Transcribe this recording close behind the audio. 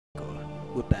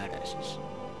We're badasses.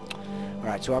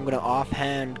 Alright, so I'm gonna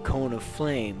offhand Cone of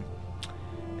Flame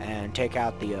and take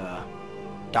out the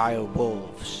dire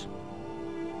wolves.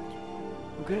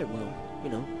 Okay, well, you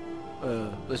know,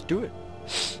 let's do it.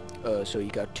 So you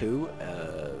got 2.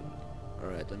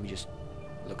 Alright, let me just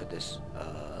look at this.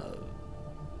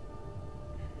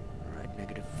 Alright,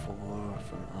 -4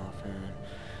 for offhand.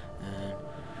 And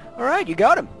alright, you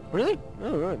got him. Really?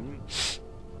 Alright.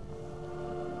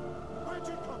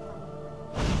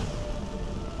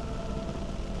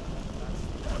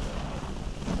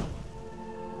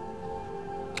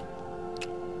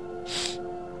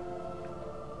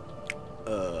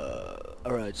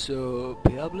 Alright, so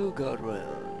Pablo got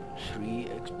around 3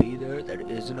 XP there. That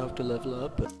is enough to level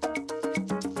up.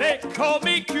 They call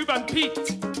me Cuban Pete.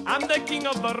 I'm the king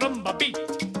of the rumba beat.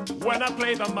 When I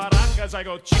play the maracas, I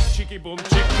go chick chicky boom,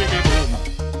 chick chicky boom.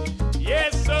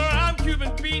 Yes, sir, I'm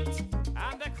Cuban Pete.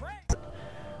 I'm the crazy.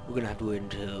 We're gonna have to wait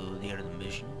until the end of the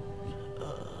mission.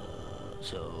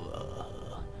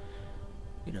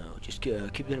 You know, just keep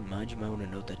that in mind. You might want to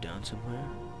note that down somewhere.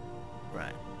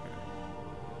 Right.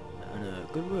 And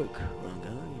good work, wrong guy.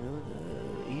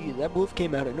 You know, that wolf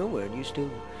came out of nowhere, and you still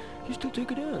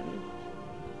took it down.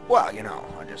 Well, you know,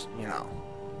 I just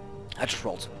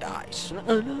rolled some dice. No,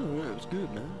 it was good,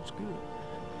 man. It was good.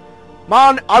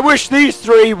 Man, I wish these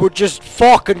 3 would just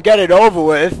fucking get it over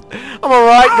with. Am I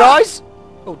right, guys?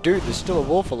 Oh, dude, there's still a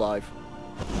wolf alive.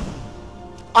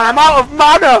 I'm out of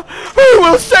mana! Who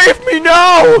will save me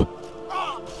now?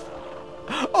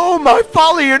 Oh, my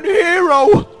valiant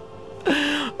hero!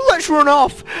 Let's run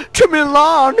off to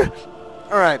Milan!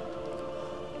 Alright.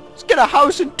 Let's get a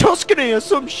house in Tuscany or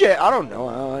some shit. I don't know.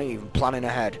 I ain't even planning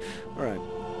ahead. Alright.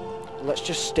 Let's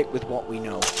just stick with what we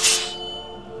know.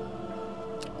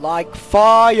 Like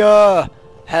fire!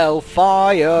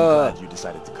 Hellfire! I'm glad you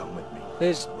decided to come with me.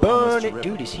 Let's burn it.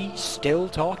 Dude, is he still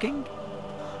talking?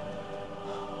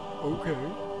 Okay.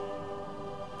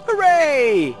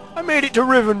 Hooray! I made it to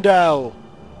Rivendell!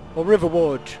 Or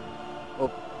Riverwood. Or...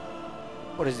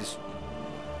 what is this?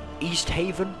 East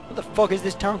Haven? What the fuck is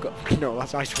this town called? No,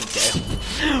 that's Icewind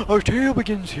Dale. Our tale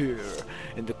begins here,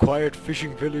 in the quiet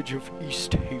fishing village of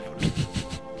East Haven.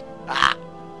 Ah!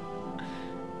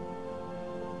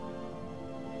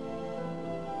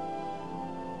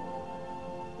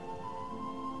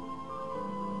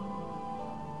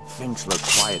 Things look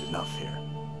quiet enough here.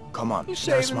 Come on, You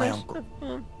there's saving my us? uncle.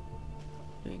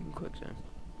 Quicksand.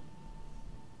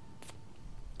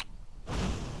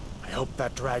 I hope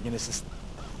that dragon is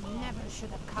Never should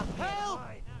have come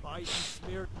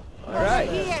here. Alright,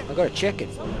 I got a chicken.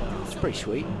 It's pretty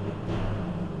sweet.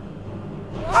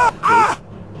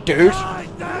 Dude!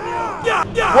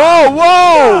 Whoa,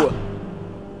 whoa!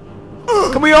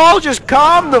 Can we all just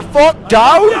calm the fuck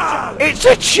down? It's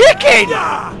a chicken!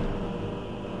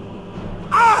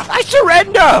 I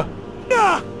surrender!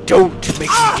 Don't make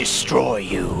me destroy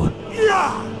you.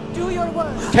 Do your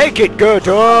worst. Take it,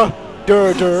 Gerda!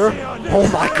 Durder. Oh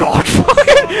my god.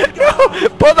 No,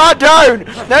 put that down!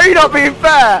 Now you're not being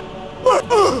fair!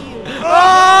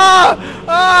 Ah!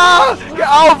 Ah! Get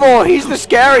Alvor, he's the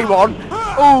scary one!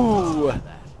 Ooh!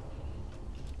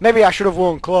 Maybe I should have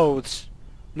worn clothes.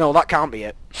 No, that can't be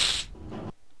it.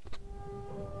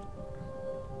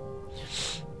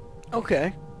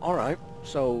 Okay, alright.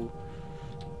 So,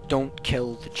 don't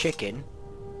kill the chicken.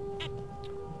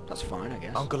 That's fine, I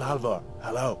guess. Uncle Alvar,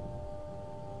 hello.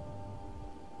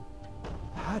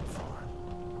 Hadvar,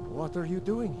 what are you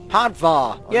doing here?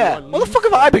 Hadvar! Yeah, what the fuck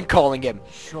have I been calling him?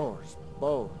 Shores,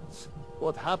 bones.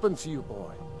 What happened to you,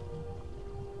 boy?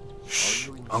 Shh,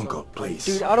 Uncle, please.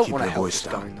 Dude, I don't keep want to your help voice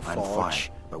this guy down. in the I'm forge.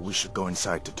 fine, but we should go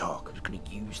inside to talk. I'm just gonna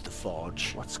use the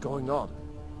forge. What's going on?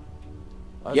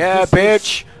 And Yeah, this is-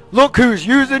 bitch! Look who's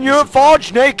using your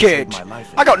forge naked! saved my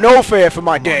life. I got no fear for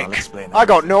my Come on, I'll dick. explain I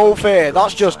got everything. no fear.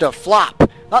 That's just a flap.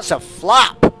 That's a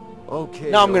flap. Okay.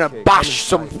 Now I'm gonna okay, bash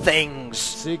come some inside. things.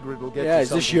 Sigrid will get Yeah, you is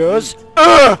this something yours? to eat.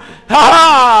 Ha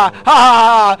ha!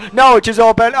 Ha ha! Now it is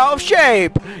all bent out of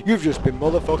shape! You've just been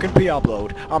motherfucking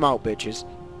Diablo'd. I'm out, bitches.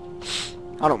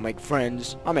 I don't make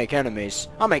friends. I make enemies.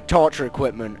 I make torture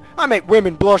equipment. I make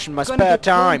women blush in my Gonna spare get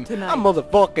drunk time. tonight. I'm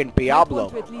motherfucking Might want to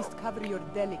Diablo. at least cover your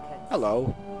delicates.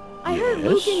 Hello. I heard Yes?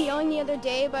 Lucan yelling the other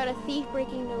day about a thief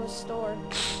breaking into a store.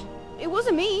 It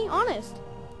wasn't me, honest.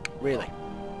 Really?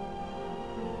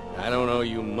 I don't owe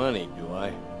you money, do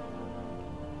I?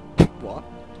 What?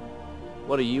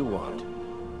 What do you want?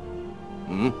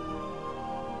 Hmm?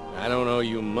 I don't owe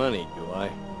you money, do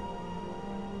I?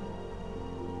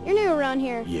 You're new around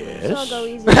here. Yes? So I'll go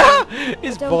easy.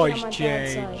 His Don't get voice on my bad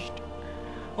changed. side.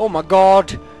 Oh my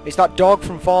god. It's that dog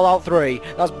from Fallout 3.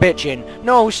 That's bitching.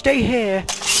 No, stay here.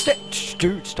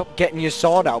 Dude, stop getting your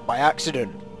sword out by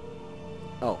accident.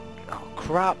 Oh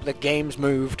crap, the game's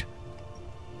moved.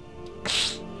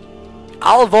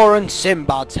 Alvor and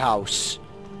Sinbad's house.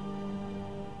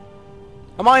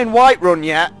 Am I in Whiterun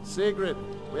yet? Sigrid,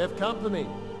 we have company.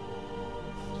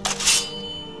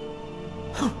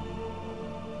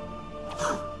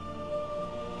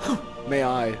 May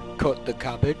I cut the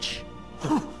cabbage?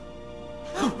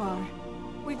 Alvar,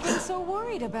 we've been so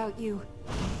worried about you.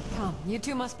 Come, you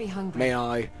two must be hungry. May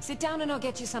I Sit down and I'll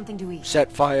get you something to eat.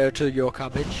 set fire to your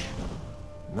cabbage?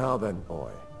 Now then,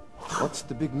 boy. What's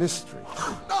the big mystery?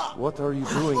 What are you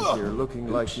doing here looking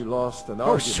like you lost an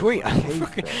Oh, argument? sweet. with a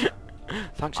cave bear?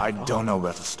 Thanks. I don't know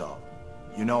where to stop.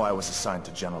 You know I was assigned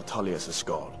to General Tullius'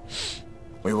 guard.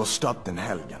 We were stopped in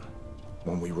Helgen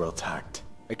when we were attacked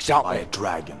by Exactly. a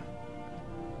dragon.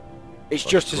 It's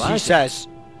just as he dragon? says.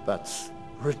 That's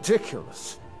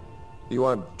ridiculous. You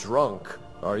aren't drunk,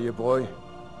 are you, boy?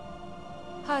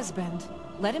 Husband,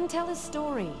 let him tell his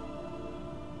story.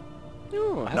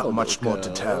 Oh, hello, Not much more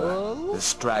little to tell. girl.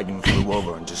 This dragon flew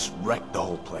over and just wrecked the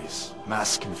whole place.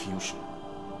 Mass confusion.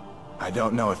 I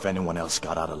don't know if anyone else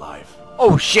got out alive.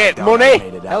 Oh shit, doubt I money!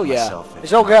 made it out Hell yeah. myself if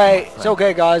It's not my okay. It's friend.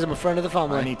 okay, guys. I'm a friend of the I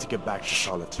family. need to get back to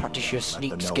Solitude. Practice your Let them sneak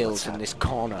know what's skills in happening. this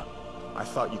corner. I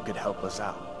thought you could help us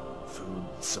out. Food,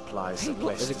 supplies, a Look,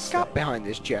 place there's to a stay. cat behind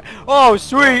this chair. Oh,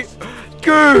 sweet!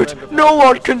 Good! No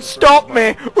one can stop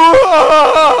me!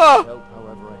 Ah! Help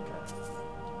however I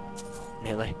can.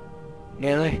 Nearly.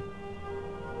 Nearly.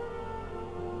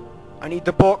 I need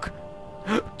the book.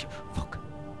 Fuck.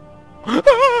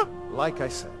 Like I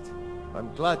said,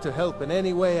 I'm glad to help in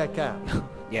any way I can.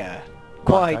 Yeah.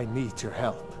 But I Quite. need your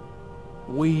help.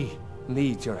 We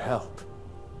need your help.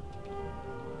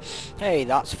 Hey,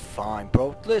 that's fine,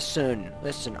 bro. Listen,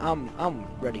 I'm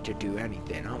ready to do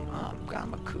anything.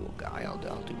 I'm a cool guy. I'll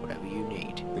do whatever you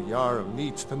need. The Jarl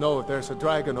needs to know if there's a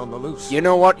dragon on the loose. You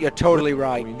know what? You're totally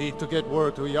right. We need to get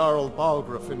word to Jarl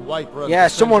Balgruuf in Whiterun. Yeah, to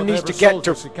send someone needs to whatever get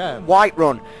to soldiers he can.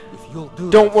 Whiterun. If you'll do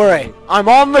Don't that for worry, me, I'm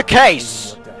on the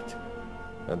case. you're dead.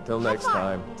 Until next Papa,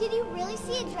 time. Did you really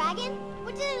see a dragon?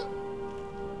 What did it...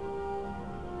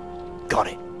 Got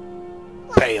it.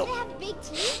 What, Bail. Did it have big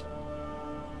teeth?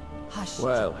 Hush.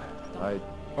 Well, I...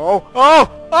 Oh!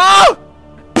 Oh! Oh!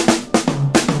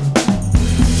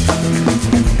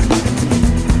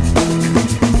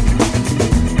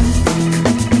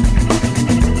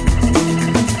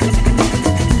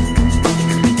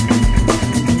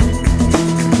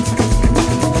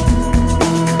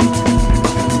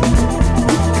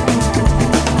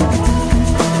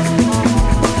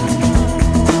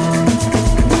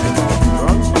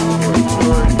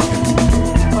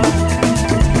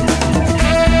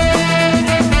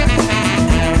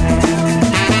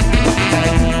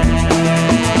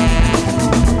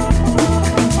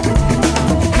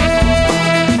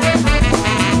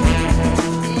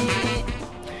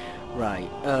 Right,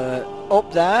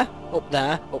 up there,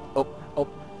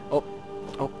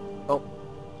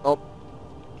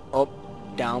 up,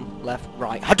 down, left,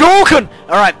 right. Hadouken!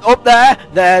 Alright, up there,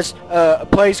 there's a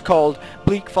place called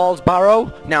Bleak Falls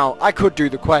Barrow. Now, I could do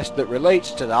the quest that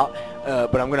relates to that,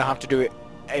 but I'm going to have to do it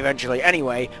eventually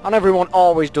anyway, and everyone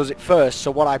always does it first,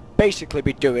 so what I basically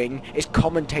be doing is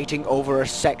commentating over a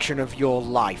section of your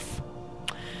life.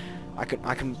 I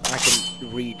can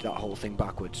read that whole thing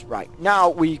backwards. Right, now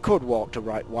we could walk to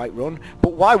Whiterun,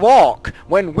 but why walk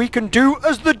when we can do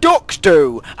as the ducks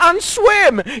do and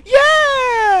swim?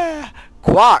 Yeah!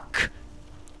 Quack!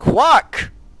 Quack!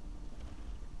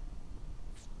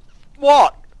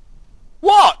 What?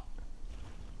 What?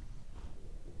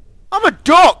 I'm a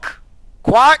duck!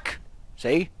 Quack!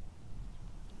 See?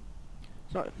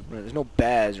 It's not, there's no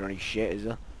bears or any shit, is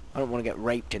there? I don't want to get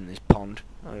raped in this pond.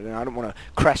 I don't want to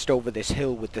crest over this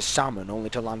hill with the salmon only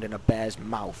to land in a bear's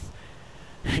mouth.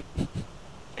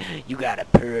 You got a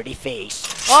pretty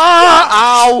face.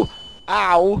 Ah! Ow!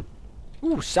 Ow!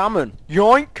 Ooh, salmon.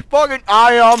 Yoink! Fucking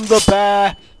I am the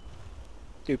bear!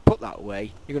 Dude, put that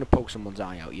away. You're gonna poke someone's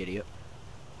eye out, you idiot.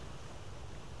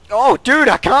 Oh, dude,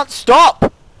 I can't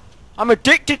stop! I'm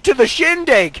addicted to the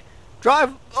shindig!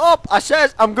 Drive up! I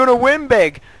says I'm gonna win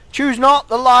big! Choose not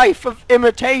the life of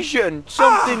imitation.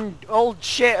 Something old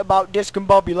shit about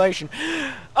discombobulation.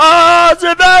 Ah,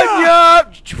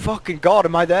 Savannah! Fucking God,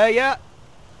 am I there yet?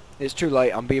 It's too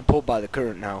late. I'm being pulled by the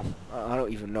current now. I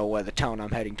don't even know where the town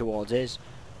I'm heading towards is.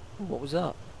 Ooh, what was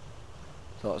that?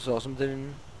 Thought I saw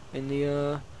something in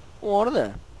the water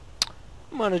there.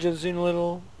 Might have just seen a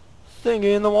little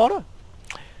thingy in the water.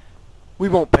 We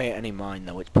won't pay it any mind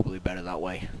though. It's probably better that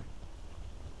way.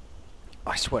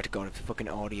 I swear to God, if the fucking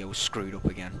audio's screwed up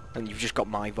again, and you've just got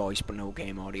my voice but no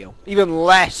game audio, even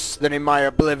less than in my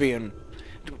Oblivion.